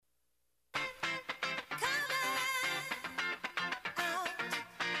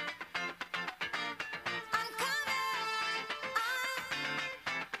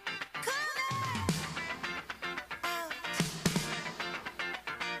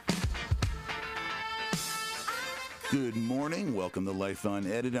Good morning. Welcome to Life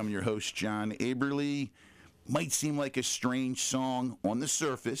Unedited. I'm your host, John Aberly. Might seem like a strange song on the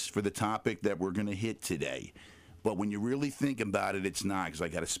surface for the topic that we're going to hit today. But when you really think about it, it's not, because I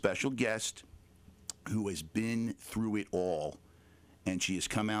got a special guest who has been through it all, and she has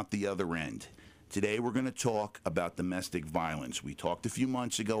come out the other end. Today we're going to talk about domestic violence. We talked a few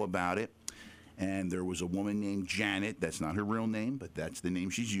months ago about it, and there was a woman named Janet. That's not her real name, but that's the name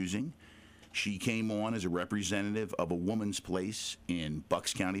she's using. She came on as a representative of A Woman's Place in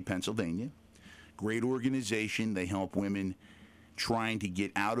Bucks County, Pennsylvania. Great organization. They help women trying to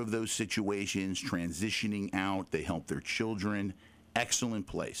get out of those situations, transitioning out. They help their children. Excellent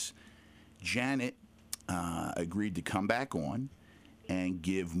place. Janet agreed to come back on and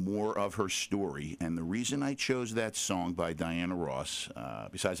give more of her story. And the reason I chose that song by Diana Ross,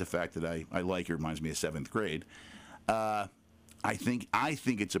 besides the fact that I like her, reminds me of 7th grade, I think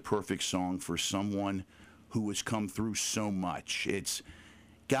it's a perfect song for someone who has come through so much. It's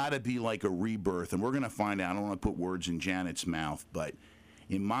got to be like a rebirth, and we're going to find out. I don't want to put words in Janet's mouth, but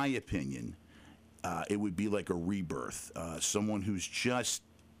in my opinion, it would be like a rebirth. Someone who's just,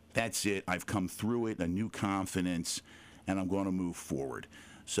 that's it, I've come through it, a new confidence, and I'm going to move forward.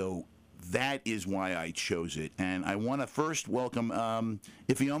 So that is why I chose it. And I want to first welcome,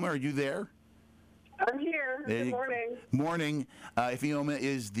 Ifeoma, are you there? I'm here. Good morning. Morning. Ifeoma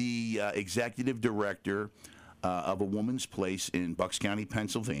is the executive director of A Woman's Place in Bucks County,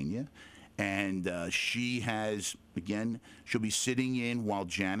 Pennsylvania. And she has, again, she'll be sitting in while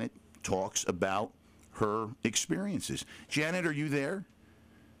Janet talks about her experiences. Janet, are you there?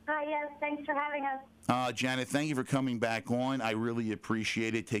 Hi, yes. Thanks for having us. Janet, thank you for coming back on. I really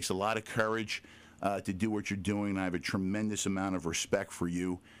appreciate it. It takes a lot of courage to do what you're doing. I have a tremendous amount of respect for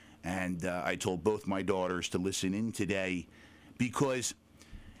you. And I told both my daughters to listen in today because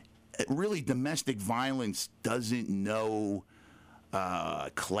really domestic violence doesn't know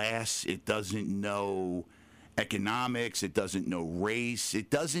class, it doesn't know economics, it doesn't know race, it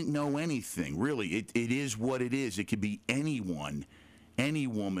doesn't know anything. Really, it is what it is. It could be anyone, any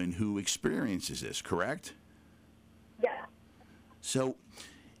woman who experiences this, correct? Yeah. So,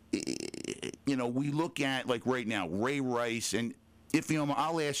 you know, we look at, like right now, Ray Rice, and Ifeoma,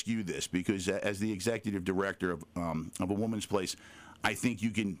 I'll ask you this because as the executive director of A Woman's Place, I think you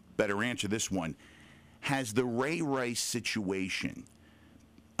can better answer this one. Has the Ray Rice situation,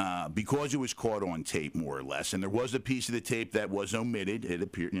 because it was caught on tape more or less, and there was a piece of the tape that was omitted, it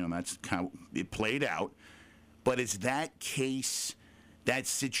appeared, you know, that's how it played out, but is that case, that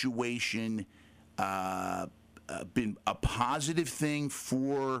situation, been a positive thing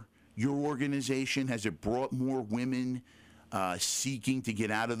for your organization? Has it brought more women seeking to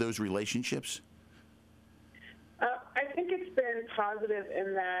get out of those relationships? I think it's been positive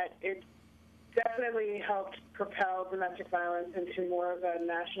in that it's definitely helped propel domestic violence into more of a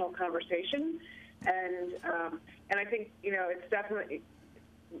national conversation, and I think, you know, it's definitely,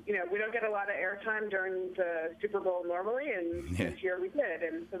 you know, we don't get a lot of airtime during the Super Bowl normally, and this year we did,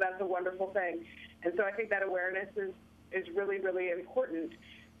 and so that's a wonderful thing. And so I think that awareness is really, really important.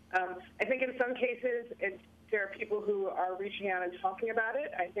 I think in some cases there are people who are reaching out and talking about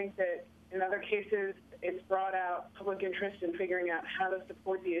it. I think that in other cases, it's brought out public interest in figuring out how to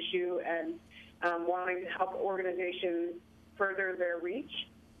support the issue and wanting to help organizations further their reach.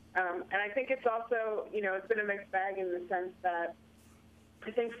 And I think it's also, you know, it's been a mixed bag in the sense that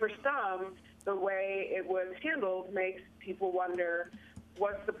I think for some, the way it was handled makes people wonder,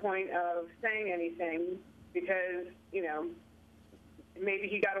 what's the point of saying anything? Because, you know, maybe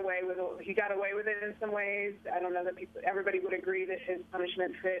he got away with it in some ways. I don't know that everybody would agree that his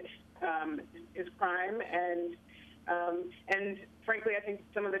punishment fit his crime, and frankly, I think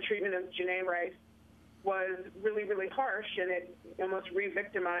some of the treatment of Janae Rice was really, really harsh, and it almost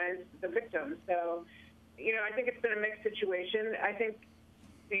re-victimized the victim. So, you know, I think it's been a mixed situation. I think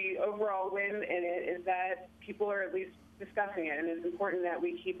the overall win in it is that people are at least discussing it, and it's important that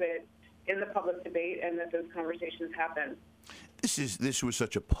we keep it in the public debate and that those conversations happen. This was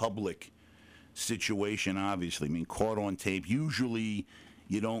such a public situation, obviously. I mean, caught on tape. Usually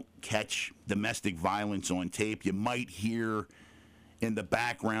you don't catch domestic violence on tape. You might hear in the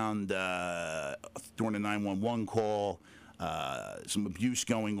background during a 911 call some abuse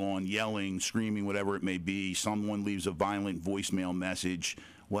going on, yelling, screaming, whatever it may be. Someone leaves a violent voicemail message,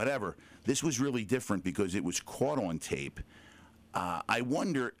 whatever. This was really different because it was caught on tape. I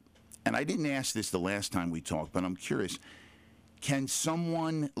wonder, and I didn't ask this the last time we talked, but I'm curious, can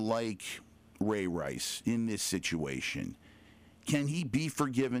someone like Ray Rice in this situation, can he be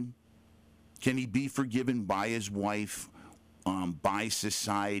forgiven? Can he be forgiven by his wife, by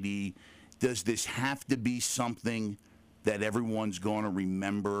society? does this have to be something that everyone's going to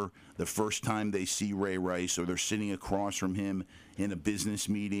remember the first time they see Ray Rice or they're sitting across from him in a business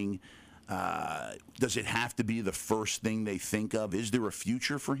meeting? Does it have to be the first thing they think of? Is there a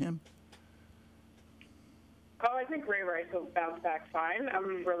future for him? Oh, I think Ray Rice will bounce back fine.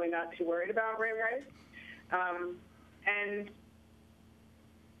 I'm really not too worried about Ray Rice. And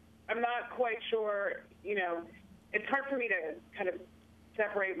I'm not quite sure, it's hard for me to kind of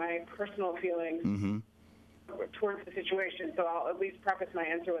separate my personal feelings towards the situation, so I'll at least preface my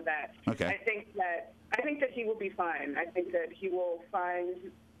answer with that. Okay. I think that he will be fine. I think that he will find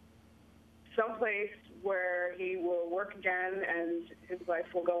someplace where he will work again and his life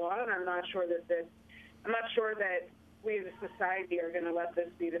will go on. I'm not sure that we as a society are going to let this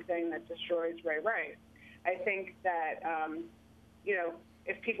be the thing that destroys Ray Rice. I think that,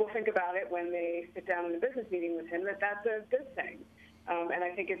 if people think about it when they sit down in a business meeting with him, that's a good thing. And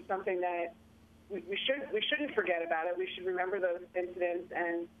I think it's something that we shouldn't forget about it. We should remember those incidents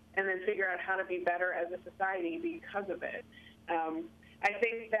and then figure out how to be better as a society because of it. I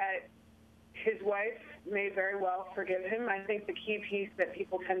think that his wife may very well forgive him. I think the key piece that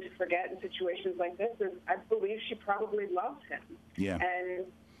people tend to forget in situations like this is I believe she probably loves him. Yeah. And,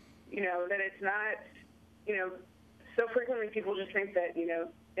 that it's not, so frequently people just think that,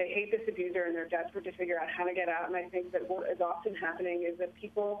 they hate this abuser and they're desperate to figure out how to get out. And I think that what is often happening is that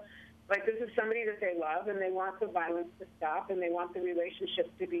people, like, this is somebody that they love and they want the violence to stop and they want the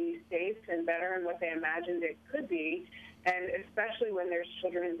relationship to be safe and better than what they imagined it could be. And especially when there's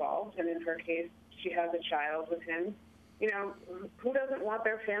children involved, and in her case, she has a child with him, who doesn't want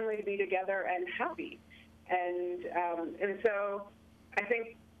their family to be together and happy? And so I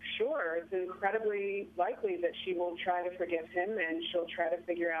think, sure, it's incredibly likely that she will try to forgive him and she'll try to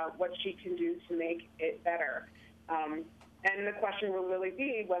figure out what she can do to make it better. And the question will really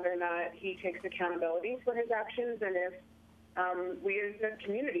be whether or not he takes accountability for his actions and if we as a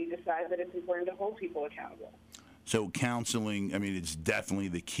community decide that it's important to hold people accountable. So counseling, it's definitely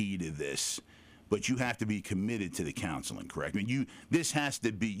the key to this, but you have to be committed to the counseling, correct? You have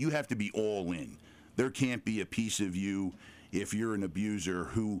to be all in. There can't be a piece of you, if you're an abuser,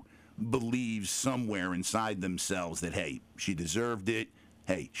 who believes somewhere inside themselves that, hey, she deserved it,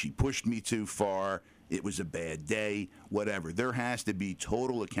 hey, she pushed me too far, it was a bad day, whatever. There has to be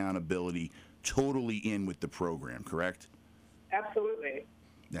total accountability, totally in with the program, correct? Absolutely.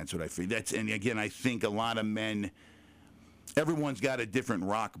 That's what I feel. And again, I think a lot of men, everyone's got a different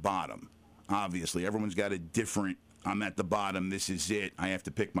rock bottom, obviously. Everyone's got a different, I'm at the bottom, this is it, I have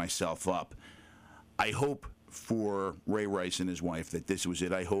to pick myself up. I hope for Ray Rice and his wife that this was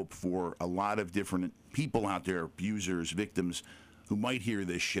it. I hope for a lot of different people out there, abusers, victims, who might hear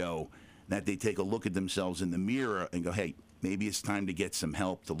this show, that they take a look at themselves in the mirror and go, hey, maybe it's time to get some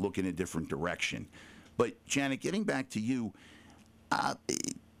help, to look in a different direction. But, Janet, getting back to you,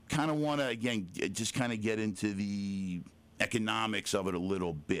 kind of want to, again, just kind of get into the economics of it a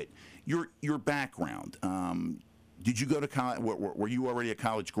little bit. Your background, did you go to college? Were you already a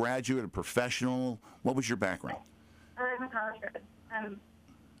college graduate, a professional? What was your background? I'm a college graduate.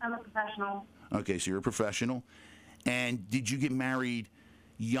 I'm a professional. Okay, so you're a professional. And did you get married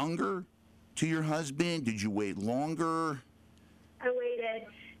younger to your husband? Did you wait longer? I waited.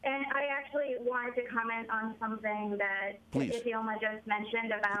 And I actually wanted to comment on something that Ifioma just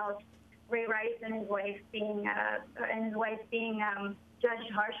mentioned about Ray Rice and his wife being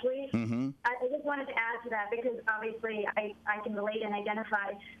judged harshly. Mm-hmm. I just wanted to add to that because obviously I can relate and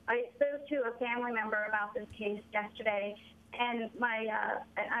identify. I spoke to a family member about this case yesterday, and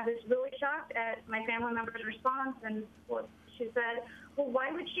I was really shocked at my family member's response. And she said, "Well,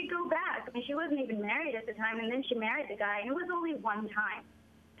 why would she go back? She wasn't even married at the time, and then she married the guy, and it was only one time."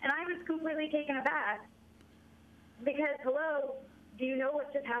 And I was completely taken aback because, hello, do you know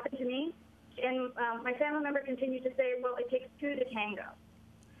what just happened to me? And my family member continued to say, well, it takes two to tango.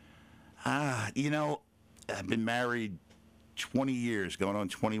 I've been married 20 years, going on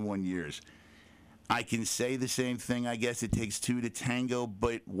 21 years. I can say the same thing. I guess it takes two to tango,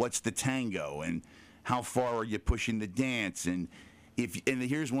 but what's the tango? And how far are you pushing the dance? And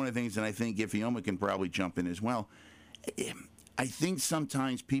here's one of the things that I think Ifioma can probably jump in as well. I think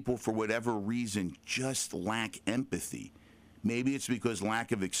sometimes people, for whatever reason, just lack empathy. Maybe it's because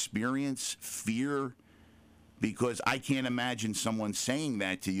lack of experience, fear, because I can't imagine someone saying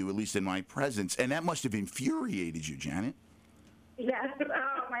that to you, at least in my presence. And that must have infuriated you, Janet. Yes.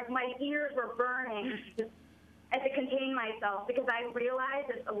 My ears were burning. I had to contain myself because I realized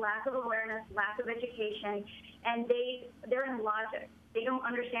it's a lack of awareness, lack of education, and they're in logic. They don't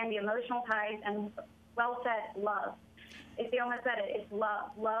understand the emotional ties and well said, love. Ifioma said it. It's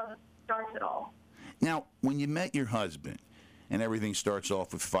love. Love starts it all. Now, when you met your husband, and everything starts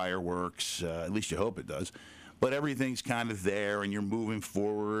off with fireworks, at least you hope it does, but everything's kind of there, and you're moving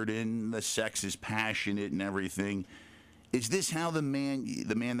forward, and the sex is passionate and everything. Is this how the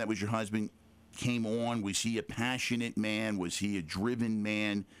man that was your husband came on? Was he a passionate man? Was he a driven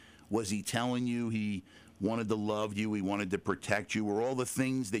man? Was he telling you he wanted to love you, he wanted to protect you? Were all the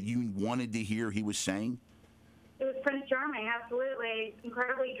things that you wanted to hear he was saying? It was Prince Charming, absolutely.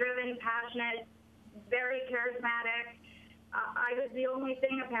 Incredibly driven, passionate, very charismatic. I was the only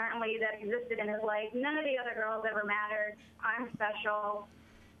thing, apparently, that existed in his life. None of the other girls ever mattered. I'm special.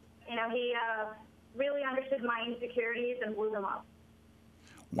 You know, he really understood my insecurities and blew them up.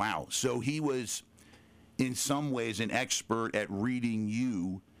 Wow. So he was, in some ways, an expert at reading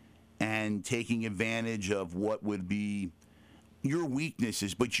you and taking advantage of what would be your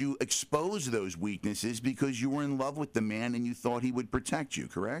weaknesses, but you exposed those weaknesses because you were in love with the man and you thought he would protect you,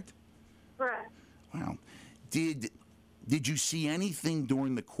 correct? Correct. Wow. Did you see anything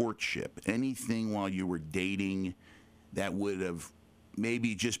during the courtship, anything while you were dating that would have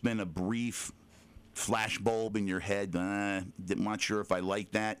maybe just been a brief flashbulb in your head? I'm not sure if I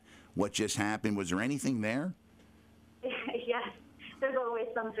like that. What just happened? Was there anything there? Yes. There's always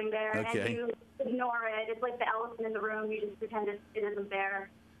something there, Okay. and you ignore it. It's like the elephant in the room. You just pretend it isn't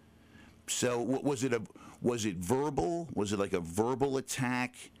there. So, was it verbal? Was it like a verbal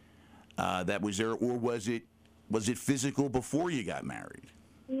attack that was there, or was it physical before you got married?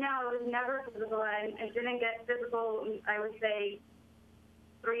 No, it was never physical. It didn't get physical, I would say,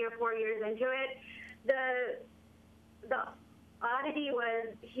 3 or 4 years into it. The oddity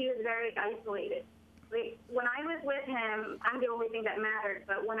was he was very isolated. Like, when I was with him, I'm the only thing that mattered.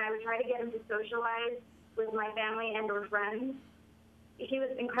 But when I would try to get him to socialize with my family and or friends, he was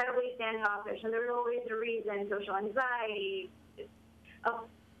incredibly standoffish. And there was always a reason: social anxiety, a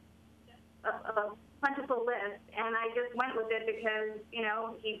plentiful list. And I just went with it because, you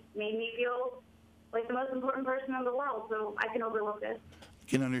know, he made me feel like the most important person in the world. So I can overlook this.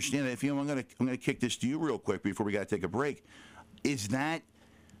 Can understand that. If you, I'm gonna kick this to you real quick before we got to take a break. Is that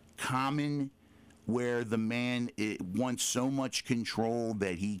common, where the man wants so much control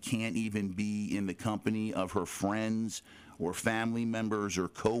that he can't even be in the company of her friends or family members or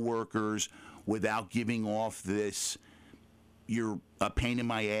coworkers without giving off this "you're a pain in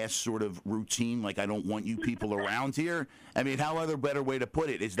my ass" sort of routine, like, I don't want you people around here? I mean, how other better way to put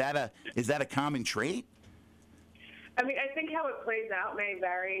it? Is that a common trait? I mean, I think how it plays out may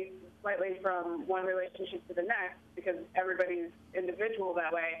vary slightly from one relationship to the next because everybody's individual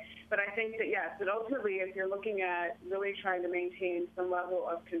that way. But I think that, yes, that ultimately if you're looking at really trying to maintain some level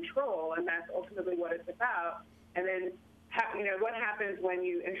of control, and that's ultimately what it's about, and then, you know, what happens when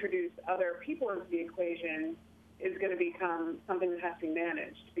you introduce other people into the equation is going to become something that has to be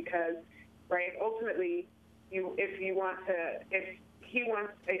managed because, right, ultimately, if he wanted to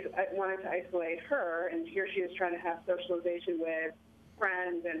isolate her, and here she is trying to have socialization with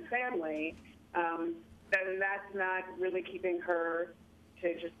friends and family, then that's not really keeping her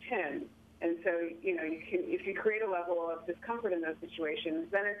to just him. And so, you know, if you create a level of discomfort in those situations,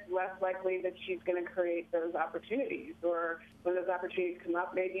 then it's less likely that she's going to create those opportunities. Or when those opportunities come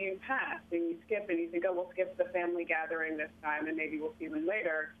up, maybe you pass and you skip and you think, oh, we'll skip the family gathering this time and maybe we'll see them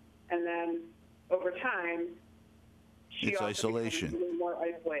later. And then over time, It's isolation. More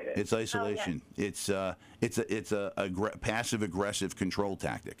isolated. It's isolation. Oh, yeah. It's a passive aggressive control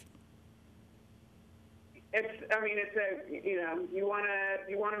tactic. It's a, you know, you want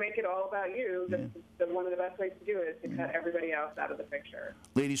to make it all about you. Yeah. One of the best ways to do it is to cut everybody else out of the picture.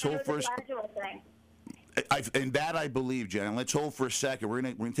 Ladies, hold first. Thing. And that I believe, Jen. Let's hold for a second. We're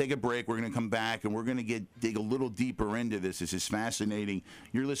gonna take a break. We're gonna come back, and we're gonna dig a little deeper into this. This is fascinating.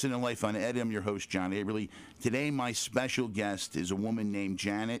 You're listening to Life on Ed. I'm your host, John Aberly. Today, my special guest is a woman named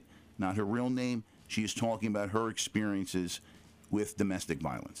Janet. Not her real name. She is talking about her experiences with domestic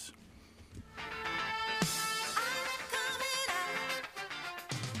violence.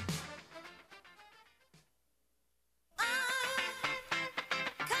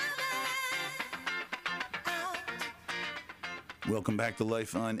 Welcome back to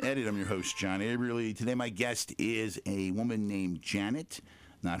Life Unedited. I'm your host, John Aberly. Today, my guest is a woman named Janet,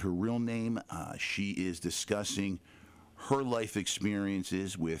 not her real name. She is discussing her life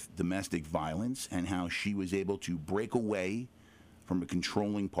experiences with domestic violence and how she was able to break away from a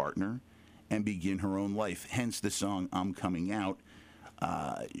controlling partner and begin her own life. Hence the song, I'm Coming Out.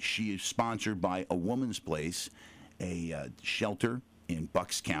 She is sponsored by A Woman's Place, a shelter in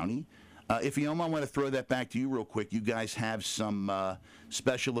Bucks County. If you don't mind, I want to throw that back to you real quick. You guys have some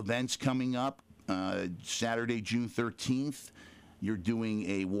special events coming up. Saturday, June 13th, you're doing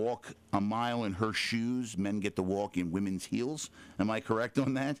a walk a mile in her shoes. Men get to walk in women's heels. Am I correct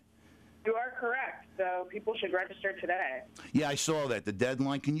on that? You are correct. So people should register today. Yeah, I saw that. The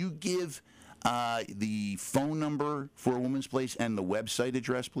deadline. Can you give the phone number for A Woman's Place and the website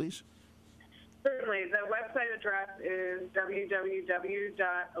address, please? Certainly. The website address is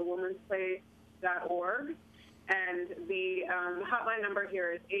www.awomansplace.org. And the hotline number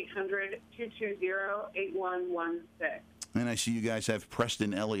here is 800-220-8116. And I see you guys have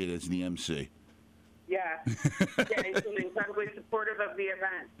Preston Elliott as the MC. Yeah. Yeah, he's been incredibly supportive of the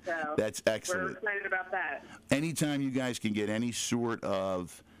event. So That's excellent. We're excited about that. Anytime you guys can get any sort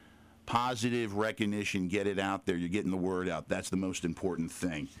of positive recognition, get it out there. You're getting the word out. That's the most important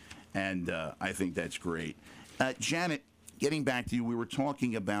thing. And I think that's great. Janet, getting back to you, we were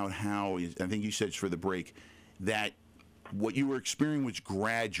talking about how, I think you said it's for the break, that what you were experiencing was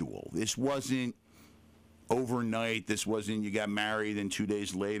gradual. This wasn't overnight. This wasn't you got married and 2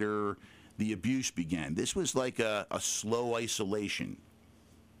 days later the abuse began. This was like a slow isolation.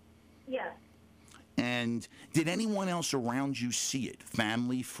 Yes. And did anyone else around you see it?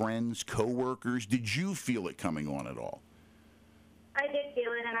 Family, friends, coworkers? Did you feel it coming on at all? I did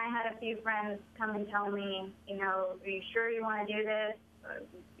feel it, and I had a few friends come and tell me, are you sure you want to do this?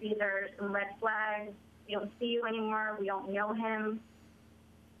 These are some red flags. We don't see you anymore. We don't know him.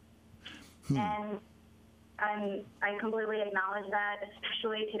 And I completely acknowledge that,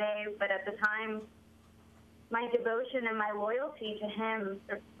 especially today. But at the time, my devotion and my loyalty to him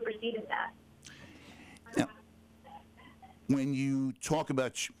preceded that. Now, when you talk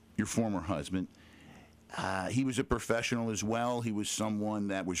about your former husband, he was a professional as well. He was someone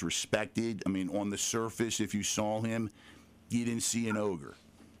that was respected. I mean, on the surface, if you saw him, you didn't see an ogre.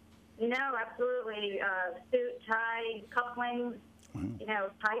 No, absolutely. Suit, tie, cufflinks,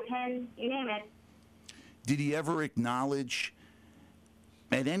 tie pin, you name it. Did he ever acknowledge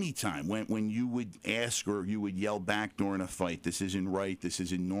at any time when you would ask or you would yell back during a fight, this isn't right, this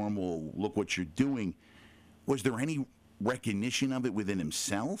isn't normal, look what you're doing, was there any recognition of it within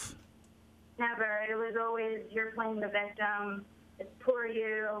himself? Never. It was always, you're playing the victim, it's poor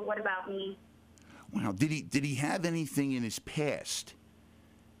you, what about me? Wow. Did he have anything in his past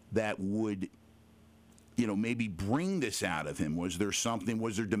that would, maybe bring this out of him? Was there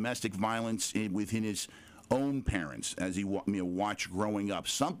domestic violence within his own parents as he watched growing up?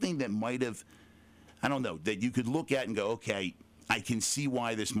 Something that might have, I don't know, that you could look at and go, okay, I can see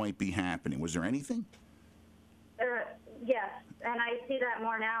why this might be happening. Was there anything? Yes, and I see that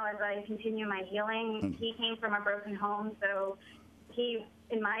more now as I continue my healing. He came from a broken home, so he,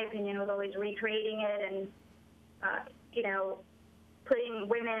 in my opinion, was always recreating it and, putting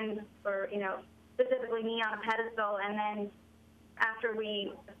women or, specifically me on a pedestal, and then after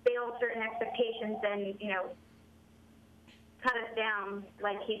we failed certain expectations, then, cut us down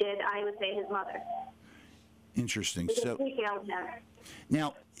like he did, I would say, his mother. Interesting. Because So we failed him.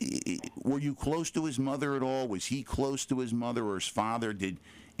 now, were you close to his mother at all? Was he close to his mother or his father? Did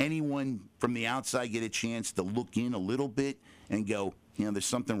anyone from the outside get a chance to look in a little bit and go, there's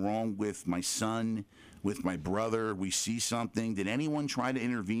something wrong with my son, with my brother, we see something? Did anyone try to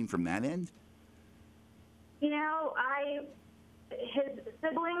intervene from that end? His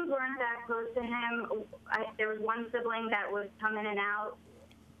siblings weren't that close to him. There was one sibling that would come in and out.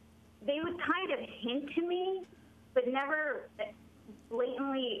 They would kind of hint to me, but never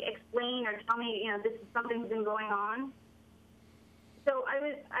blatantly explain or tell me, this is something's been going on. So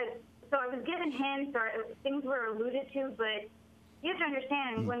I was given hints or things were alluded to, but you have to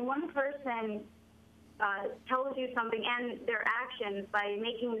understand when one person tells you something and their actions by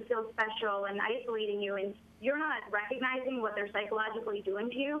making you feel special and isolating you, and you're not recognizing what they're psychologically doing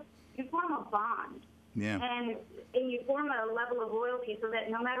to you, you form a bond. Yeah. And you form a level of loyalty so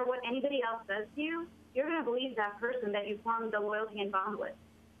that no matter what anybody else says to you, you're going to believe that person that you formed the loyalty and bond with.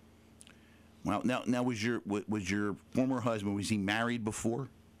 Well, now was your former husband, was he married before?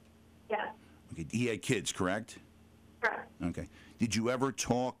 Yes. Okay. He had kids, correct? Correct. Okay. Did you ever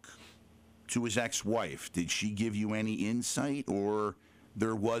talk to his ex-wife? Did she give you any insight, or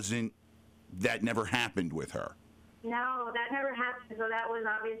that never happened with her? No, that never happened. So that was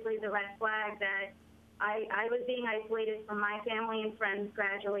obviously the red flag that I was being isolated from my family and friends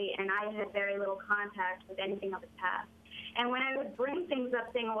gradually, and I had very little contact with anything of his past. And when I would bring things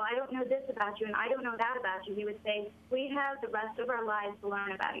up saying, well, I don't know this about you and I don't know that about you, he would say, we have the rest of our lives to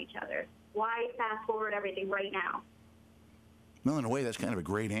learn about each other. Why fast forward everything right now? Well, in a way, that's kind of a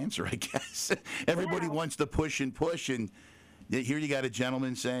great answer, I guess. Everybody wants to push, and here you got a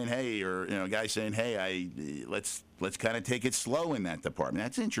gentleman saying, hey, or a guy saying, hey, let's kind of take it slow in that department.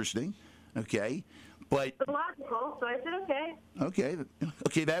 That's interesting. Okay. But It was logical, so I said, okay.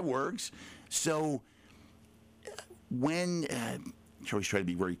 okay, that works. So when I always try to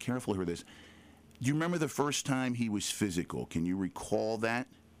be very careful here with this. Do you remember the first time he was physical? Can you recall that?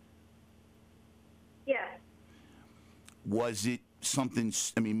 Yeah. Was it something?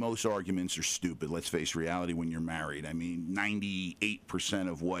 I mean, most arguments are stupid. Let's face reality when you're married. I mean, 98%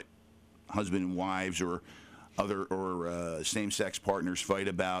 of what husband and wives or other or same-sex partners fight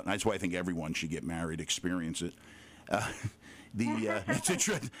about. And that's why I think everyone should get married, experience it. It's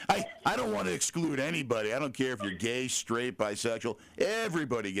a I don't want to exclude anybody. I don't care if you're gay, straight, bisexual.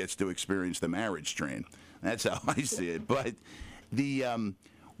 Everybody gets to experience the marriage train. That's how I see it. But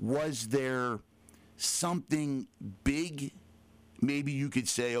was there something big? Maybe you could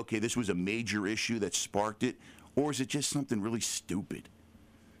say, okay, this was a major issue that sparked it, or is it just something really stupid?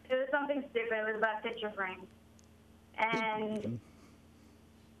 It was something stupid. It was about picture frames.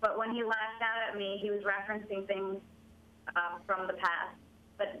 But when he lashed out at me, he was referencing things from the past.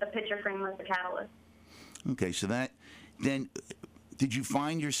 But the picture frame was the catalyst. Okay, so then did you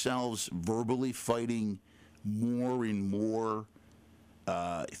find yourselves verbally fighting more and more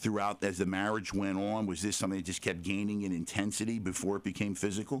throughout as the marriage went on? Was this something that just kept gaining in intensity before it became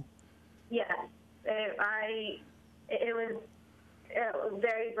physical? Yes. It was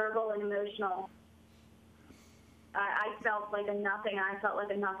very verbal and emotional. I felt like a nothing. I felt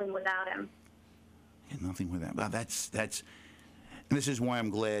like a nothing without him. Yeah, nothing without. Well, that's. And this is why I'm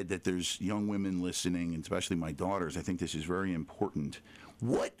glad that there's young women listening, and especially my daughters. I think this is very important.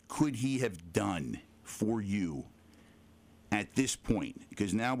 What could he have done for you at this point?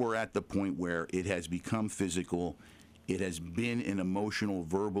 Because now we're at the point where it has become physical. It has been an emotional,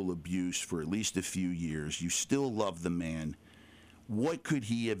 verbal abuse for at least a few years. You still love the man. What could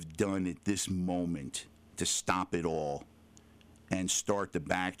he have done at this moment to stop it all and start to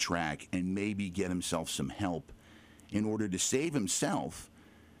backtrack and maybe get himself some help in order to save himself,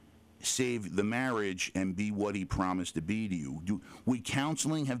 save the marriage, and be what he promised to be to you? Would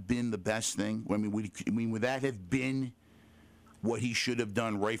counseling have been the best thing? I mean, would that have been what he should have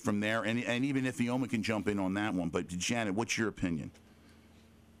done right from there? And even if Ioma can jump in on that one, but Janet, what's your opinion?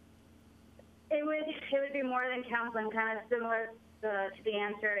 It would be more than counseling, kind of similar to the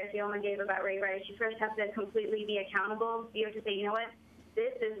answer if Ioma gave about Ray Rice. You first have to completely be accountable. You have to say, you know what,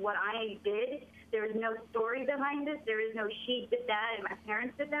 this is what I did. There is no story behind this. There is no she did that and my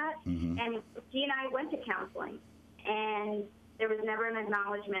parents did that. Mm-hmm. And he and I went to counseling, and there was never an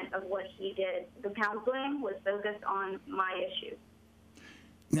acknowledgement of what he did. The counseling was focused on my issue.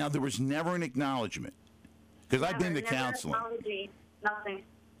 Now, there was never an acknowledgement, because I've been to counseling. Apology, nothing.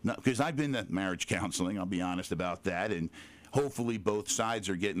 No, because I've been to marriage counseling. I'll be honest about that, and hopefully both sides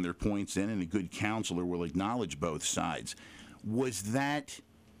are getting their points in, and a good counselor will acknowledge both sides. Was that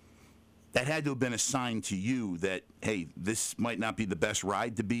had to have been a sign to you that, hey, this might not be the best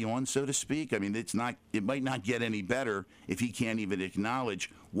ride to be on, so to speak? I mean, it might not get any better if he can't even acknowledge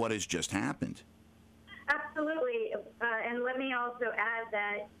what has just happened. Absolutely. And let me also add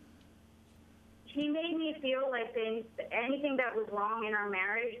that he made me feel like anything that was wrong in our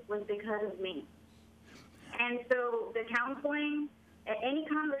marriage was because of me. And so the counseling, any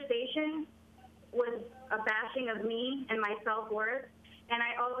conversation was a bashing of me and my self-worth. And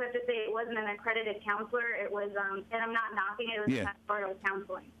I also have to say it wasn't an accredited counselor. It was, and I'm not knocking it, it was pastoral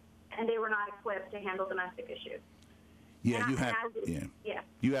counseling. And they were not equipped to handle domestic issues. Yeah,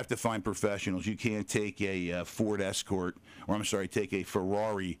 you have to find professionals. You can't take a Ford Escort, take a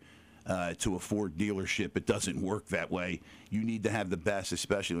Ferrari to a Ford dealership. It doesn't work that way. You need to have the best,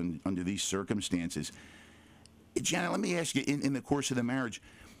 especially under these circumstances. Janet, let me ask you, in the course of the marriage,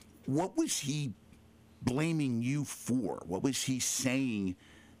 what was he blaming you for? What was he saying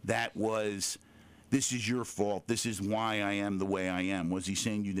that was, this is your fault, this is why I am the way I am? Was he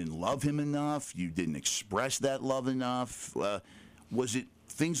saying you didn't love him enough, you didn't express that love enough? Was it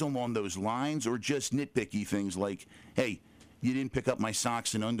things along those lines, or just nitpicky things like, hey, you didn't pick up my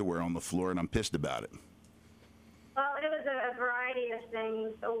socks and underwear on the floor and I'm pissed about it? Well, it was a variety of things.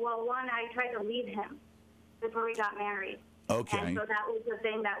 Well, one, I tried to leave him before we got married. Okay. And so that was the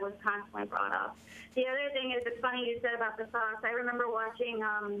thing that was constantly brought up. The other thing is, it's funny you said about the socks. I remember watching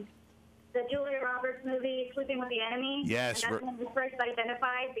the Julia Roberts movie, Sleeping with the Enemy. Yes. And that's when he first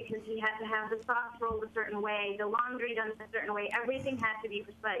identified, because he had to have the socks rolled a certain way, the laundry done a certain way. Everything had to be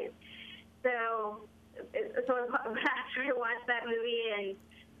precise. So after I watched that movie and,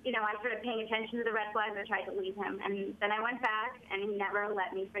 I started paying attention to the red flags, I tried to leave him. And then I went back, and he never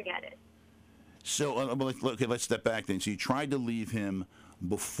let me forget it. So, let's step back then. So you tried to leave him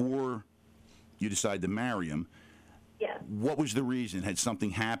before you decided to marry him. Yes. What was the reason? Had something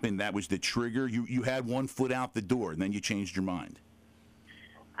happened that was the trigger? You had one foot out the door, and then you changed your mind.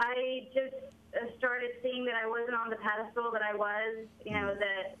 I just started seeing that I wasn't on the pedestal that I was,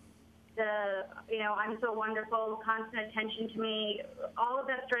 that I'm so wonderful, constant attention to me. All of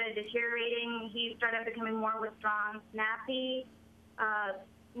that started deteriorating. He started becoming more withdrawn, snappy,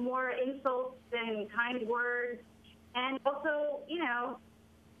 more insults than kind words. And also,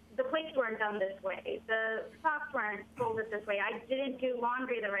 the plates weren't done this way. The socks weren't folded this way. I didn't do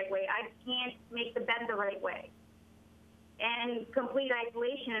laundry the right way. I can't make the bed the right way. And complete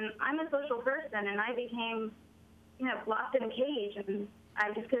isolation. I'm a social person, and I became, locked in a cage, and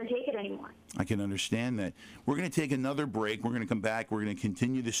I just couldn't take it anymore. I can understand that. We're going to take another break. We're going to come back. We're going to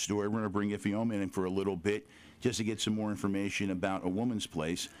continue this story. We're going to bring Ifeoma in for a little bit just to get some more information about A Woman's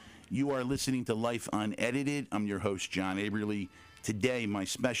Place. You are listening to Life Unedited. I'm your host, John Aberly. Today, my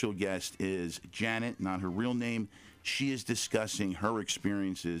special guest is Janet, not her real name. She is discussing her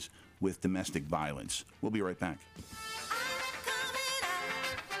experiences with domestic violence. We'll be right back.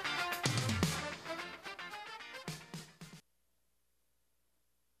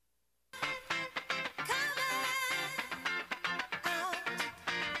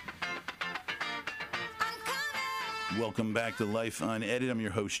 Welcome back to Life Unedited. I'm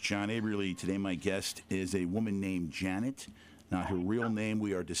your host, John Aberly. Today, my guest is a woman named Janet. Not her real name.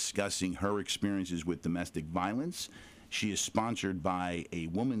 We are discussing her experiences with domestic violence. She is sponsored by A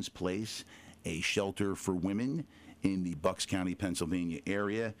Woman's Place, a shelter for women in the Bucks County, Pennsylvania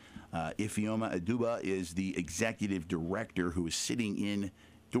area. Ifeoma Aduba is the executive director who is sitting in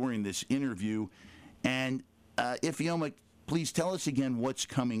during this interview. And Ifeoma, please tell us again what's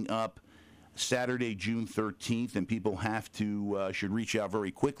coming up Saturday, June 13th, and people should reach out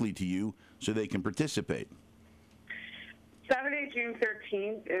very quickly to you so they can participate. Saturday, June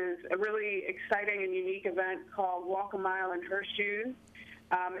 13th is a really exciting and unique event called Walk a Mile in Her Shoes.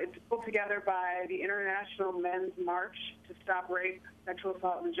 It's put together by the International Men's March to Stop Rape, Sexual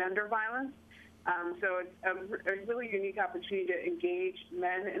Assault, and Gender Violence. So it's a really unique opportunity to engage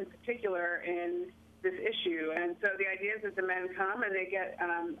men in particular in this issue. And so the idea is that the men come and they get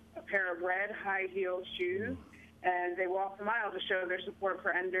a pair of red high-heeled shoes, and they walk the mile to show their support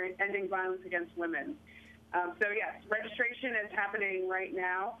for ending violence against women. So yes, registration is happening right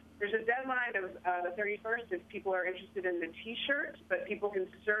now. There's a deadline of the 31st if people are interested in the T-shirt, but people can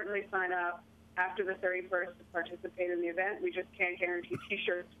certainly sign up after the 31st to participate in the event. We just can't guarantee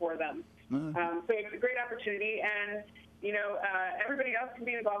T-shirts for them. So it's a great opportunity, and everybody else can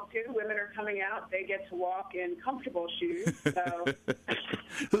be involved too. Women are coming out; they get to walk in comfortable shoes. So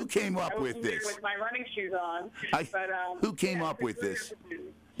who came up with this? With my running shoes on. Who came up with this?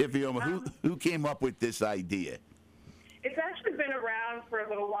 Ifeoma, who came up with this idea? It's actually been around for a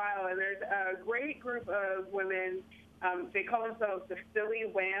little while, and there's a great group of women. They call themselves the Philly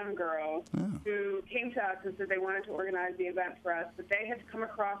Wham Girls, who came to us and said they wanted to organize the event for us. But they had come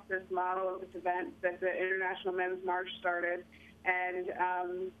across this model of this event that the International Men's March started, and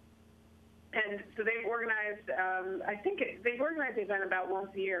so they've organized. They've organized the event about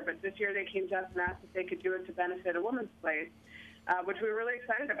once a year, but this year they came to us and asked if they could do it to benefit A Woman's Place, which we were really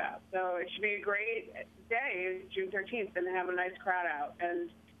excited about. So it should be a great day, June 13th, and have a nice crowd out.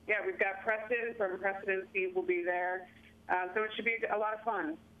 And yeah, we've got Preston from Preston Steve will be there. So it should be a lot of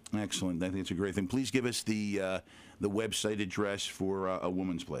fun. Excellent. I think it's a great thing. Please give us the website address for A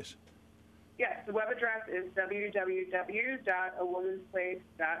Woman's Place. Yes, the web address is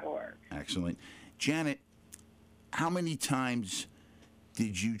www.awomansplace.org. Excellent. Janet, how many times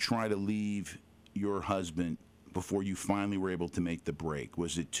did you try to leave your husband before you finally were able to make the break?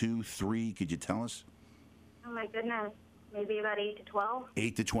 Was it 2, 3? Could you tell us? Oh, my goodness. Maybe about 8 to 12.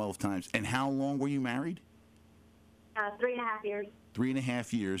 8 to 12 times. And how long were you married? 3.5 years.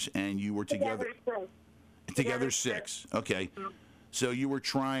 3.5 years, and you were together? Together 6. Okay. Mm-hmm. So you were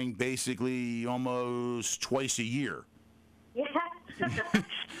trying basically almost twice a year. Yeah.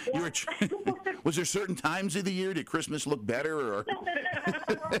 You were was there certain times of the year? Did Christmas look better? Or?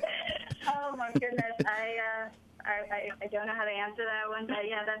 Oh, my goodness. I don't know how to answer that one, but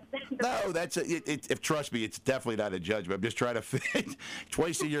yeah, that's... No, trust me, it's definitely not a judgment. I'm just trying to fit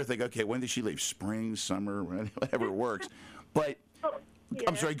twice a year. Think, okay, when did she leave? Spring, summer, whatever works. But yeah.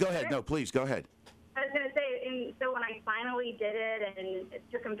 I'm sorry. Go ahead. No, please go ahead. I was going to say, so when I finally did it and it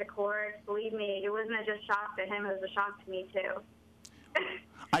took him to court, believe me, it wasn't just a shock to him; it was a shock to me too.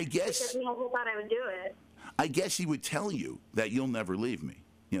 I guess. Because he never thought I would do it. I guess he would tell you that you'll never leave me.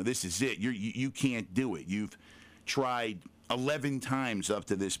 This is it. You can't do it. You've tried 11 times up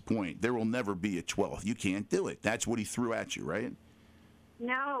to this point. There will never be a 12th. You can't do it. That's what he threw at you, right?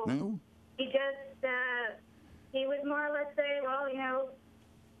 No. No? He just he would more or less say, well, you know,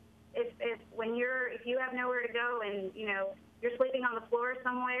 if you have nowhere to go and, you know, you're sleeping on the floor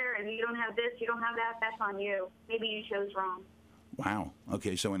somewhere and you don't have this, you don't have that, that's on you. Maybe you chose wrong. Wow.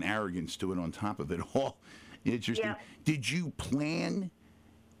 Okay, so an arrogance to it on top of it all. Interesting. Yeah. Did you plan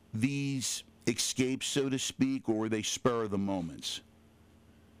these escapes, so to speak, or were they spur of the moments?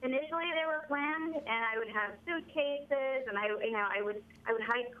 Initially, they were planned, and I would have suitcases, and I would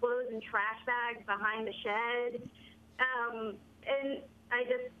hide clothes in trash bags behind the shed, and I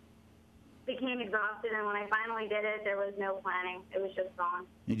just became exhausted. And when I finally did it, there was no planning; it was just gone.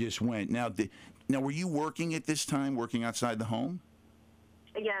 You just went. Now, were you working at this time? Working outside the home?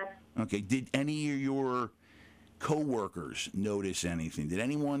 Yes. Okay. Did any of your coworkers notice anything? Did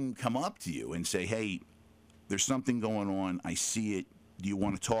anyone come up to you and say, "Hey, there's something going on. I see it. Do you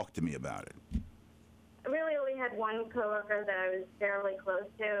want to talk to me about it?" I really only had one coworker that I was fairly close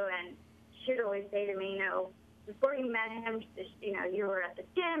to, and she would always say to me, you know, before you met him, you know, you were at the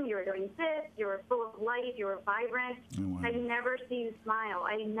gym, you were doing this, you were full of life, you were vibrant. Oh, wow. I never see you smile.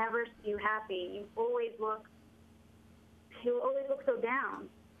 I never see you happy. You always look so down.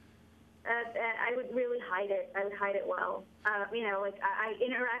 I would really hide it. I would hide it well. You know, like I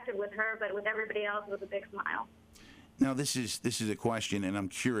interacted with her, but with everybody else, it was a big smile. Now, this is a question, and I'm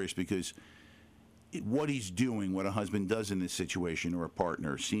curious because what he's doing, what a husband does in this situation or a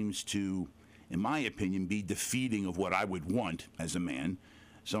partner, seems to, in my opinion, be defeating of what I would want as a man.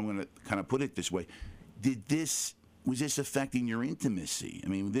 So I'm going to kind of put it this way. Was this affecting your intimacy? I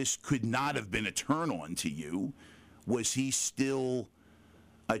mean, this could not have been a turn-on to you. Was he still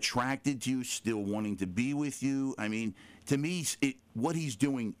attracted to you, still wanting to be with you? I mean, to me, what he's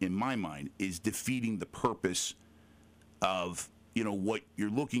doing, in my mind, is defeating the purpose of, you know, what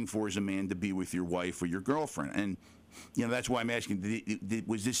you're looking for as a man to be with your wife or your girlfriend. And, you know, that's why I'm asking,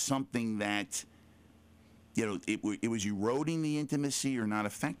 was this something that, you know, it was eroding the intimacy or not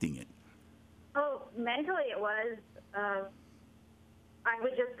affecting it? Oh, mentally it was. I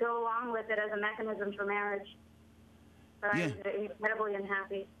would just go along with it as a mechanism for marriage. But Yeah. I was incredibly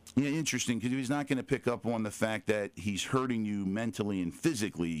unhappy. Yeah, interesting, because if he's not going to pick up on the fact that he's hurting you mentally and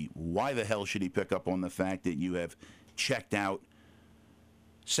physically, why the hell should he pick up on the fact that you have checked out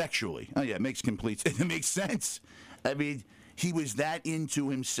sexually? Oh, yeah, it makes it makes sense. I mean, he was that into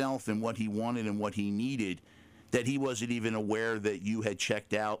himself and what he wanted and what he needed that he wasn't even aware that you had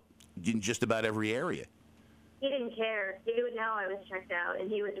checked out in just about every area. He didn't care. He would know I was checked out,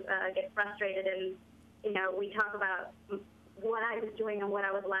 and he would get frustrated. And, you know, we talk about what I was doing and what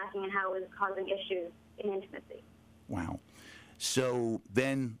I was lacking and how it was causing issues in intimacy. Wow. So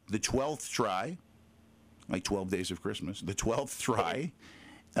then the 12th try, like 12 Days of Christmas, the 12th try,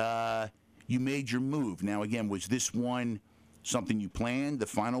 you made your move. Now, again, was this one something you planned, the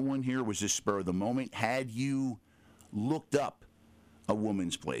final one here? Was this spur of the moment? Had you looked up a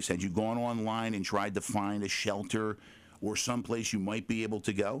woman's place? Had you gone online and tried to find a shelter or someplace you might be able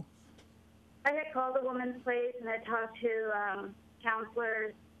to go? I had called a woman's place and I talked to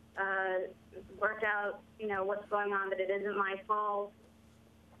counselors, worked out, you know, what's going on, that it isn't my fault.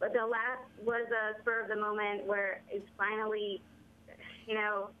 But the last was a spur of the moment where it's finally, you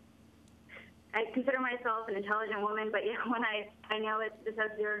know, I consider myself an intelligent woman, but you know, when I know this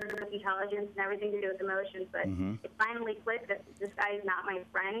has to do with intelligence and everything to do with emotions, but it finally clicked that this guy is not my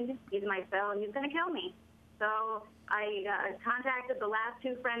friend, he's my foe, and he's going to kill me. So I contacted the last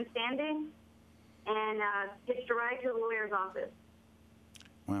two friends standing and hitched a ride to a lawyer's office.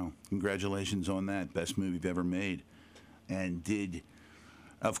 Wow, congratulations on that. Best move you've ever made. And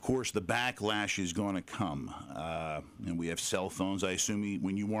of course, the backlash is going to come. And we have cell phones. I assume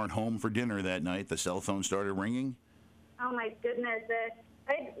when you weren't home for dinner that night, the cell phone started ringing? Oh, my goodness.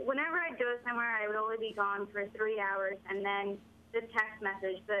 Whenever I'd go somewhere, I would only be gone for 3 hours, and then the text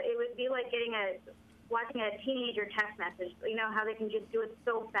message. It would be like watching a teenager text message. You know how they can just do it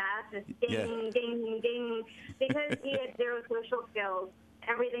so fast? It's ding, ding, ding. Because he had zero social skills,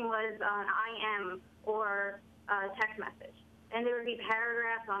 everything was on IM or text message. And there would be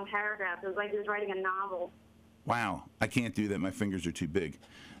paragraphs on paragraphs. It was like he was writing a novel. Wow, I can't do that. My fingers are too big.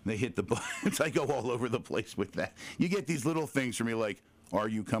 They hit the buttons. I go all over the place with that. You get these little things from me like, are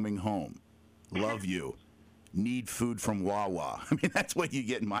you coming home? Love you. Need food from Wawa. I mean, that's what you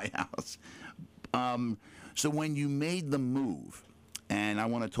get in my house. So when you made the move, and I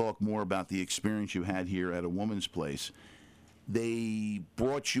want to talk more about the experience you had here at a woman's place, they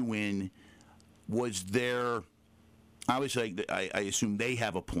brought you in. Was there... Obviously, I assume they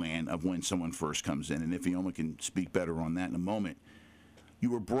have a plan of when someone first comes in, and if Ioma can speak better on that in a moment.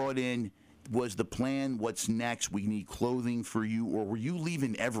 You were brought in. Was the plan, what's next? We need clothing for you, or were you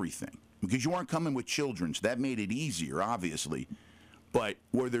leaving everything? Because you weren't coming with children, so that made it easier, obviously. But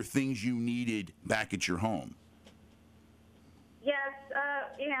were there things you needed back at your home? Yes,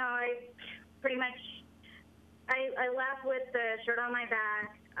 I pretty much, I left with the shirt on my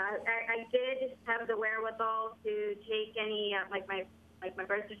back. I did have the wherewithal to take any, like my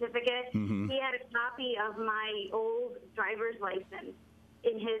birth certificate. Mm-hmm. He had a copy of my old driver's license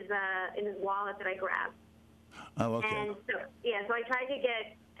in his wallet that I grabbed. Oh, okay. And so I tried to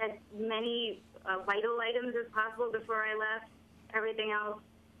get as many vital items as possible before I left. Everything else,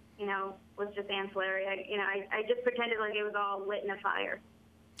 was just ancillary. I just pretended like it was all lit in a fire.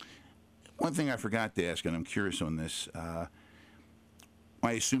 One thing I forgot to ask, and I'm curious on this, I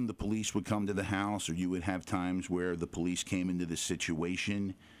assume the police would come to the house, or you would have times where the police came into the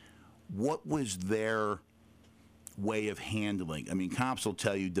situation. What was their way of handling? I mean, cops will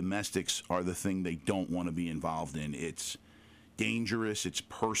tell you domestics are the thing they don't want to be involved in. It's dangerous, it's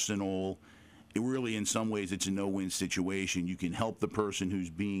personal. It really, in some ways, it's a no-win situation. You can help the person who's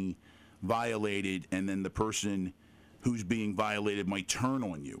being violated, and then the person who's being violated might turn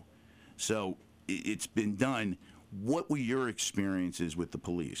on you. So it's been done. What were your experiences with the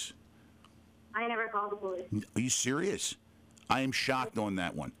police? I never called the police. Are you serious? I am shocked on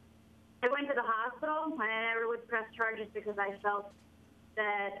that one. I went to the hospital, and I never would press charges because I felt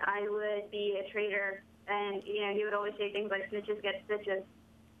that I would be a traitor. And, he would always say things like, snitches get stitches.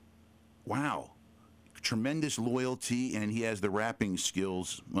 Wow. Tremendous loyalty, and he has the rapping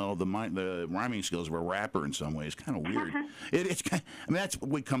skills. Well, the rhyming skills of a rapper in some ways. Kind of weird. It's kind of, that's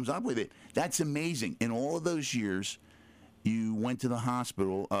what comes up with it. That's amazing. In all of those years, you went to the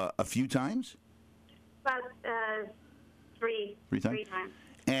hospital a few times? About three times. 3 times.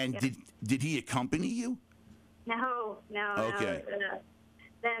 And yep. did he accompany you? No. Okay.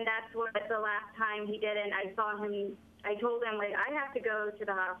 Then that's what the last time he didn't. I saw him. I told him, I have to go to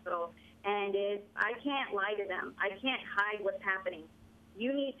the hospital, and I can't lie to them. I can't hide what's happening.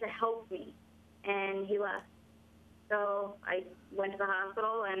 You need to help me. And he left. So I went to the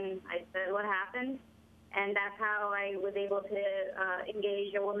hospital, and I said what happened, and that's how I was able to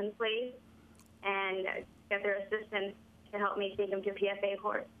engage a woman's place and get their assistance to help me take him to PFA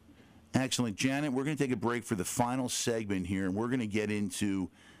court. Excellent. Janet, we're going to take a break for the final segment here, and we're going to get into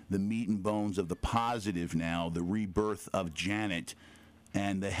the meat and bones of the positive now, the rebirth of Janet,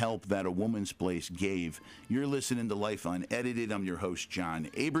 and the help that A Woman's Place gave. You're listening to Life Unedited. I'm your host, John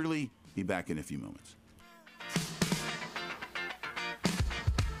Aberly. Be back in a few moments.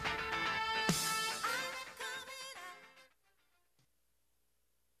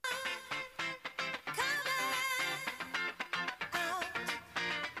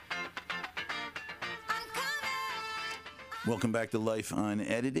 Welcome back to Life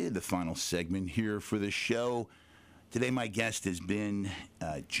Unedited, the final segment here for the show. Today my guest has been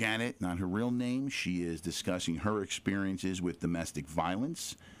Janet, not her real name. She is discussing her experiences with domestic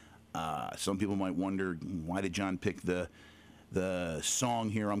violence. Some people might wonder, why did John pick the song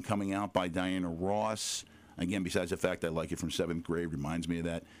here, I'm Coming Out by Diana Ross? Again, besides the fact I like it from 7th grade, reminds me of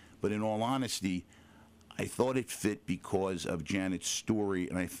that. But in all honesty, I thought it fit because of Janet's story,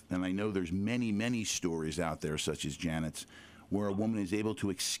 and I know there's many, many stories out there, such as Janet's, where a woman is able to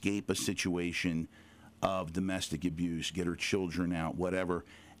escape a situation of domestic abuse, get her children out, whatever,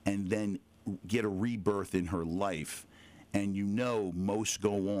 and then get a rebirth in her life. And most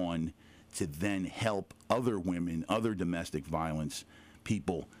go on to then help other women, other domestic violence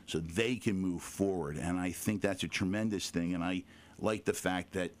people, so they can move forward. And I think that's a tremendous thing, and I like the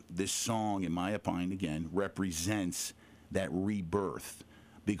fact that this song, in my opinion, again, represents that rebirth,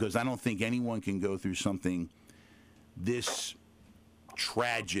 because I don't think anyone can go through something this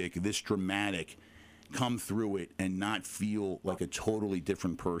tragic, this dramatic, come through it and not feel like a totally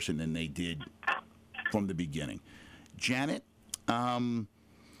different person than they did from the beginning. Janet, when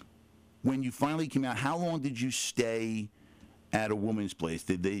you finally came out, how long did you stay at A Woman's Place?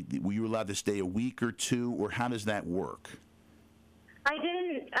 Were you allowed to stay a week or two, or how does that work? I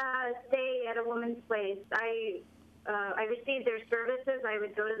didn't stay at A Woman's Place. I received their services. I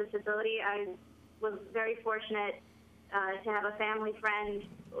would go to the facility. I was very fortunate to have a family friend.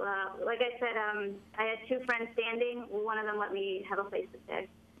 Like I said, I had 2 friends standing. One of them let me have a place to stay.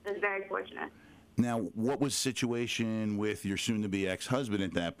 I was very fortunate. Now, what was the situation with your soon-to-be ex-husband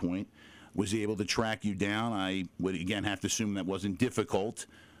at that point? Was he able to track you down? I would, again, have to assume that wasn't difficult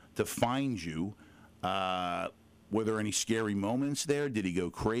to find you. Were there any scary moments there? Did he go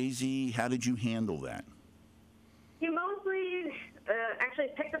crazy? How did you handle that? He mostly actually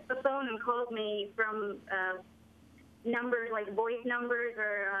picked up the phone and called me from numbers, like voice numbers,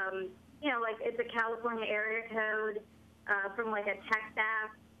 or, like it's a California area code from like a text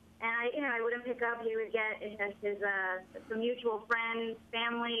app. And I wouldn't pick up. He would get his some mutual friends,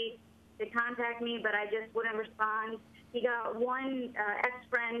 family to contact me, but I just wouldn't respond. He got one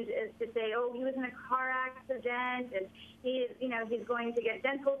ex-friend to say, oh, he was in a car accident, and he's going to get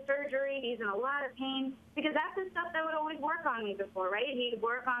dental surgery. He's in a lot of pain, because that's the stuff that would always work on me before, right? He'd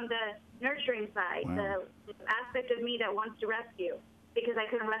work on the nurturing side, wow. The aspect of me that wants to rescue, because I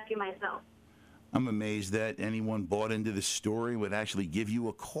couldn't rescue myself. I'm amazed that anyone bought into the story would actually give you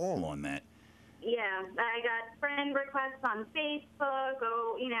a call on that. Yeah, I got friend requests on Facebook,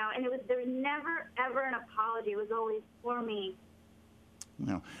 and there was never, ever an apology. It was always for me.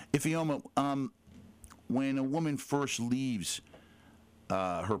 Well, Ifeoma, when a woman first leaves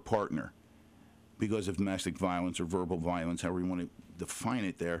her partner because of domestic violence or verbal violence, however you want to define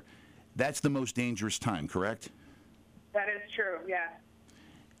it there, that's the most dangerous time, correct? That is true, yeah.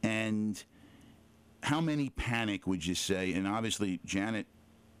 And how many panic, would you say? And obviously, Janet,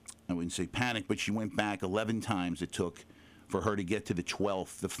 I wouldn't say panic, but she went back 11 times it took for her to get to the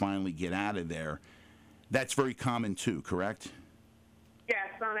 12th to finally get out of there. That's very common too, correct? Yes,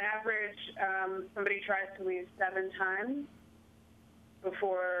 on average, somebody tries to leave 7 times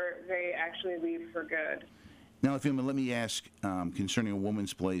before they actually leave for good. Now, Ifeoma, let me ask concerning A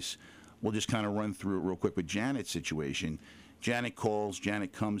Woman's Place. We'll just kind of run through it real quick. But Janet's situation, Janet calls,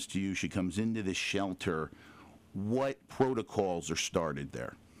 Janet comes to you, she comes into the shelter. What protocols are started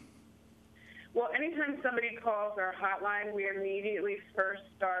there? Well, anytime somebody calls our hotline, we immediately first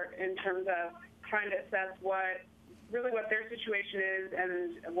start in terms of trying to assess what their situation is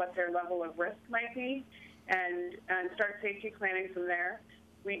and what their level of risk might be, and start safety planning from there.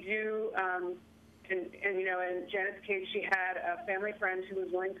 We do, in Janet's case, she had a family friend who was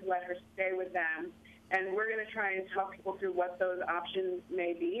willing to let her stay with them, and we're going to try and talk people through what those options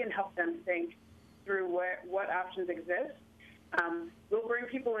may be and help them think through what options exist. We'll bring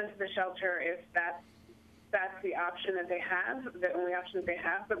people into the shelter if that's the option that they have, the only option that they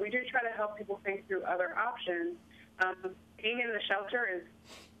have. But we do try to help people think through other options. Being in the shelter is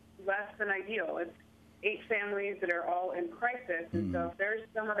less than ideal. It's 8 families that are all in crisis. And so if there's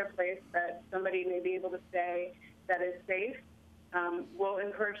some other place that somebody may be able to stay that is safe, we'll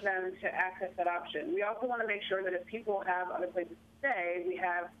encourage them to access that option. We also want to make sure that if people have other places to stay,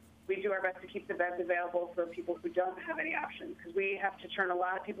 we do our best to keep the beds available for people who don't have any options, because we have to turn a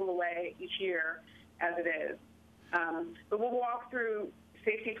lot of people away each year as it is. But we'll walk through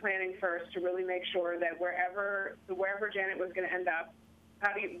safety planning first to really make sure that wherever Janet was going to end up,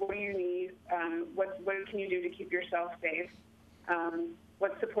 what do you need? What can you do to keep yourself safe?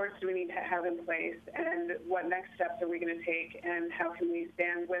 What supports do we need to have in place? And what next steps are we going to take? And how can we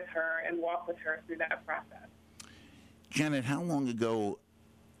stand with her and walk with her through that process? Janet, how long ago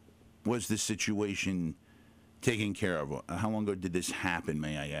was this situation taken care of? How long ago did this happen,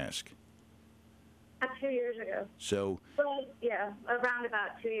 may I ask? 2 years ago. So? Well, yeah, around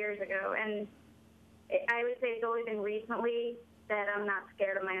about 2 years ago. And I would say it's only been recently that I'm not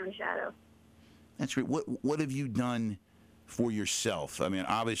scared of my own shadow. That's great. What have you done for yourself? I mean,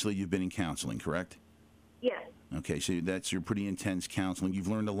 obviously you've been in counseling, correct? Yes. Okay, so that's your pretty intense counseling. You've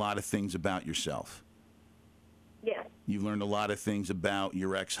learned a lot of things about yourself. Yes. You've learned a lot of things about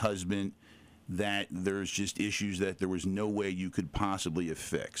your ex-husband, that there's just issues that there was no way you could possibly have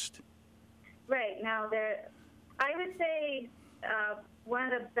fixed. Right. Now, I would say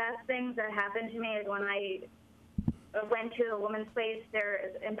one of the best things that happened to me is when I went to A Woman's Place,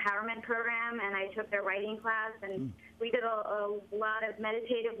 their empowerment program, and I took their writing class, and we did a lot of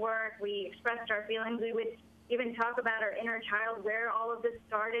meditative work. We expressed our feelings. We would even talk about our inner child, where all of this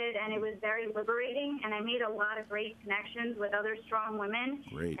started, and it was very liberating, and I made a lot of great connections with other strong women.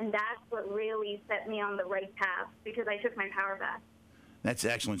 Great. And that's what really set me on the right path, because I took my power back. That's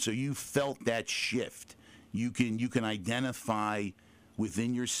excellent. So you felt that shift. You can identify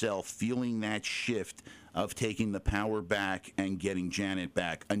within yourself feeling that shift of taking the power back and getting Janet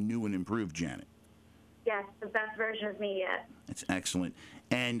back, a new and improved Janet. Yes, the best version of me yet. That's excellent.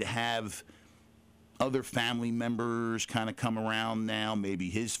 And have other family members kind of come around now,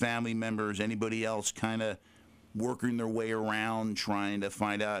 maybe his family members, anybody else kind of working their way around, trying to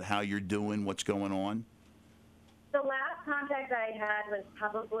find out how you're doing, what's going on? The last contact I had was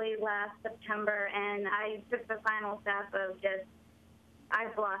probably last September, and I took the final step of I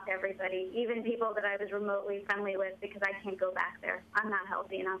blocked everybody, even people that I was remotely friendly with, because I can't go back there. I'm not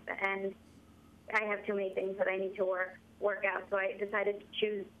healthy enough, and I have too many things that I need to work out, so I decided to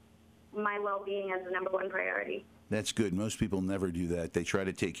choose my well-being as the number one priority. That's good. Most people never do that. They try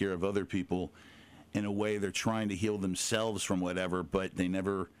to take care of other people. In a way, they're trying to heal themselves from whatever, but they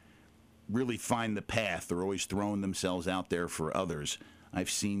never really find the path. They're always throwing themselves out there for others. I've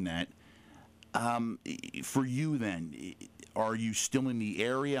seen that. For you then, are you still in the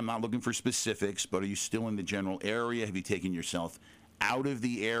area? I'm not looking for specifics, but are you still in the general area? Have you taken yourself out of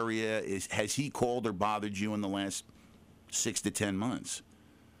the area? Has he called or bothered you in the last 6 to 10 months?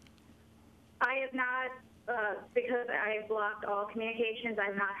 I have not, because I have blocked all communications,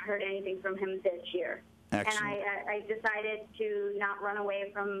 I've not heard anything from him this year. Excellent. And I decided to not run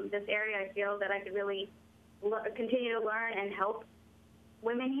away from this area. I feel that I could really continue to learn and help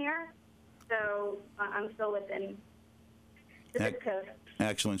women here. So I'm still within the zip code.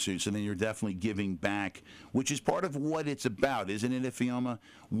 Excellent, Sue. So then you're definitely giving back, which is part of what it's about, isn't it, Ifeoma?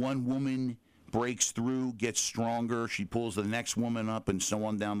 One woman breaks through, gets stronger, she pulls the next woman up, and so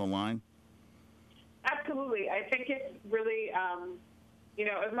on down the line? Absolutely. I think it's really,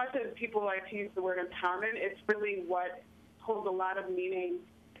 as much as people like to use the word empowerment, it's really what holds a lot of meaning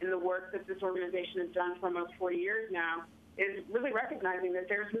in the work that this organization has done for almost 40 years now, is really recognizing that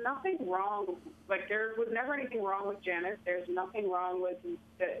there's nothing wrong, like there was never anything wrong with Janet. There's nothing wrong with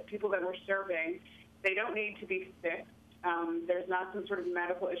the people that we're serving. They don't need to be fixed. There's not some sort of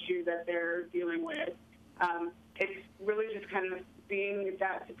medical issue that they're dealing with. It's really just kind of being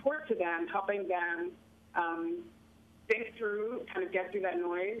that support to them, helping them think through, kind of get through that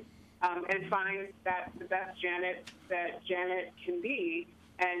noise, and find that the best Janet that Janet can be,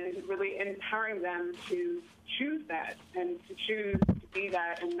 and really empowering them to choose that and to choose to be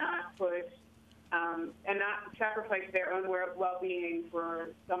that, and not put and not sacrifice their own well-being for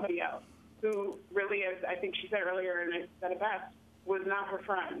somebody else who really, as I think she said earlier, and I said it best, was not her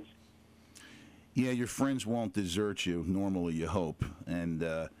friend. Yeah, your friends won't desert you, normally, you hope, and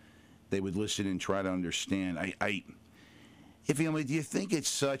they would listen and try to understand. Ifeoma, do you think it's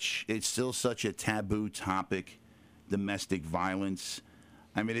still such a taboo topic, domestic violence?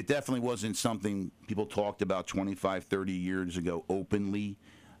 I mean, it definitely wasn't something people talked about 25, 30 years ago openly.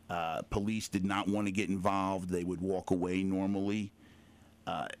 Police did not want to get involved. They would walk away normally.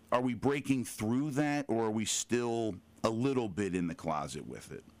 Are we breaking through that, or are we still a little bit in the closet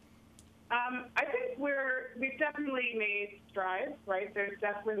with it? I think we've definitely made strides, right? There's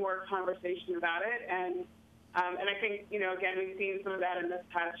definitely more conversation about it, and I think, again, we've seen some of that in this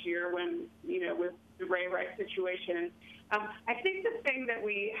past year when, with the Ray Rice situation. I think the thing that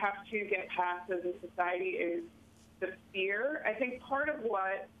we have to get past as a society is the fear. I think part of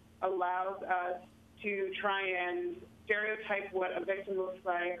what allows us to try and stereotype what a victim looks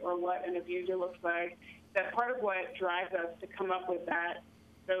like or what an abuser looks like, that part of what drives us to come up with that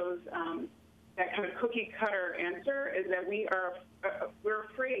kind of cookie cutter answer is that we're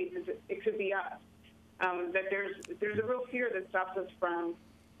afraid that it could be us. That there's a real fear that stops us from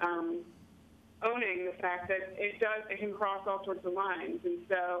owning the fact that it can cross all sorts of lines. And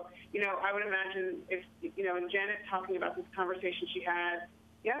so, I would imagine if, and Janet talking about this conversation she had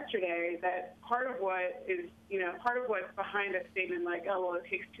yesterday, that part of what's behind a statement like, oh, well, it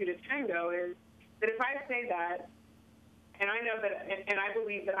takes two to tango, is that if I say that, and I know that, and I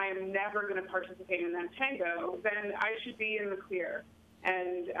believe that I am never going to participate in that tango, then I should be in the clear.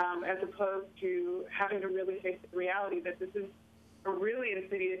 And as opposed to having to really face the reality that this is a really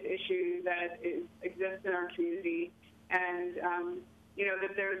insidious issue that exists in our community, and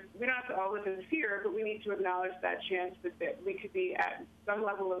that we don't have to all live in fear, but we need to acknowledge that chance that we could be at some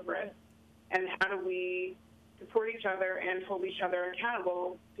level of risk, and how do we support each other and hold each other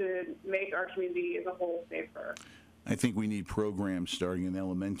accountable to make our community as a whole safer. I think we need programs starting in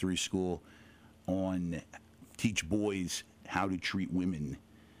elementary school on teach boys how to treat women,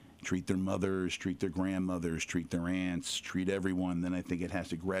 treat their mothers, treat their grandmothers, treat their aunts, treat everyone. Then I think it has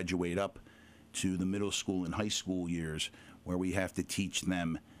to graduate up to the middle school and high school years, where we have to teach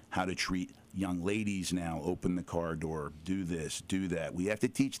them how to treat young ladies now, open the car door, do this, do that. We have to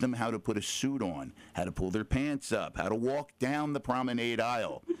teach them how to put a suit on, how to pull their pants up, how to walk down the promenade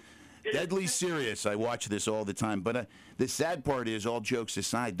aisle. Deadly serious. I watch this all the time. But the sad part is, all jokes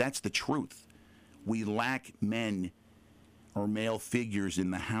aside, that's the truth. We lack men or male figures in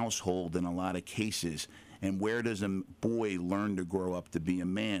the household in a lot of cases. And where does a boy learn to grow up to be a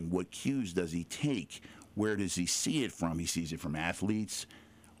man? What cues does he take? Where does he see it from? He sees it from athletes,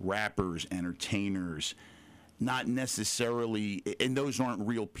 rappers, entertainers, not necessarily, and those aren't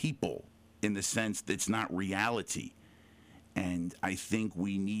real people in the sense that it's not reality. And I think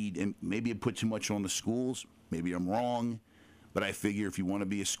we need, and maybe I put too much on the schools, maybe I'm wrong, but I figure if you want to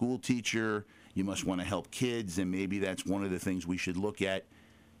be a school teacher, you must want to help kids, and maybe that's one of the things we should look at,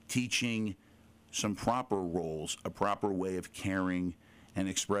 teaching some proper roles, a proper way of caring and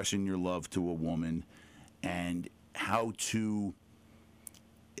expressing your love to a woman, and how to,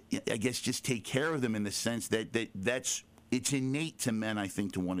 I guess, just take care of them in the sense that that's it's innate to men, I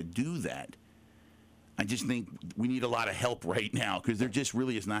think, to want to do that. I just think we need a lot of help right now because there just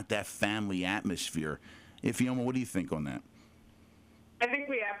really is not that family atmosphere. Ifeoma, what do you think on that? I think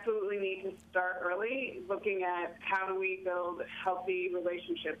we absolutely need to start early, looking at how do we build healthy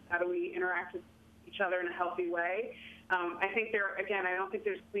relationships, how do we interact with each other in a healthy way. I think I don't think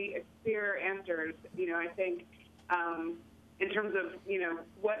there's clear answers. I think in terms of,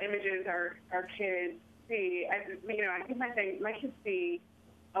 what images our kids see, I think my kids see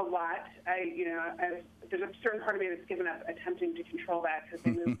a lot. There's a certain part of me that's given up attempting to control that because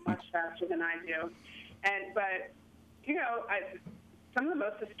they move much faster than I do. But some of the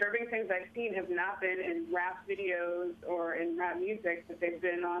most disturbing things I've seen have not been in rap videos or in rap music, but they've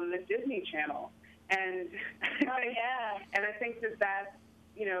been on the Disney Channel. And and I think that's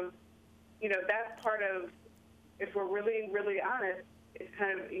that's part of, if we're really, really honest, it's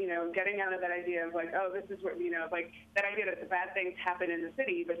kind of, getting out of that idea of like, oh, this is what, like that idea that the bad things happen in the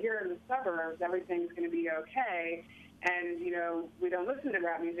city, but here in the suburbs, everything's going to be okay. And, we don't listen to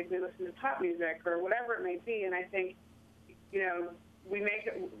rap music, we listen to pop music or whatever it may be. And I think,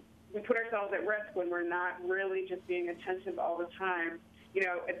 we put ourselves at risk when we're not really just being attentive all the time.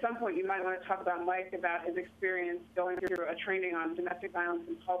 At some point you might want to talk about Mike, about his experience going through a training on domestic violence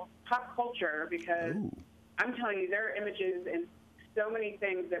and pop culture, because I'm telling you, there are images and so many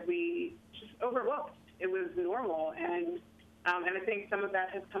things that we just overlooked. It was normal, and I think some of that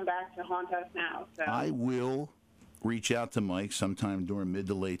has come back to haunt us now. So I will reach out to Mike sometime during mid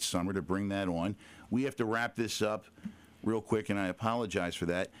to late summer to bring that on. We have to wrap this up real quick, and I apologize for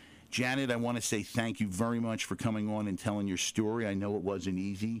that. Janet, I want to say thank you very much for coming on and telling your story. I know it wasn't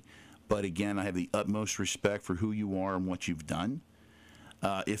easy, but again, I have the utmost respect for who you are and what you've done.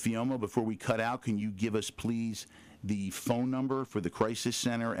 Ifeoma, before we cut out, can you give us, please, the phone number for the Crisis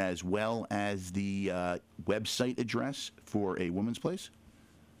Center as well as the website address for A Woman's Place?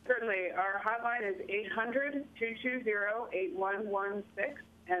 Certainly. Our hotline is 800-220-8116,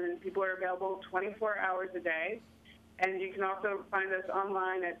 and people are available 24 hours a day. And you can also find us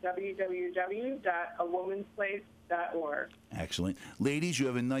online at www.awomansplace.org. Excellent. Ladies, you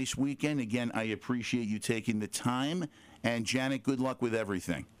have a nice weekend. Again, I appreciate you taking the time. And Janet, good luck with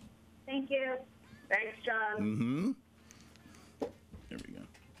everything. Thank you. Thanks, John. Mm-hmm.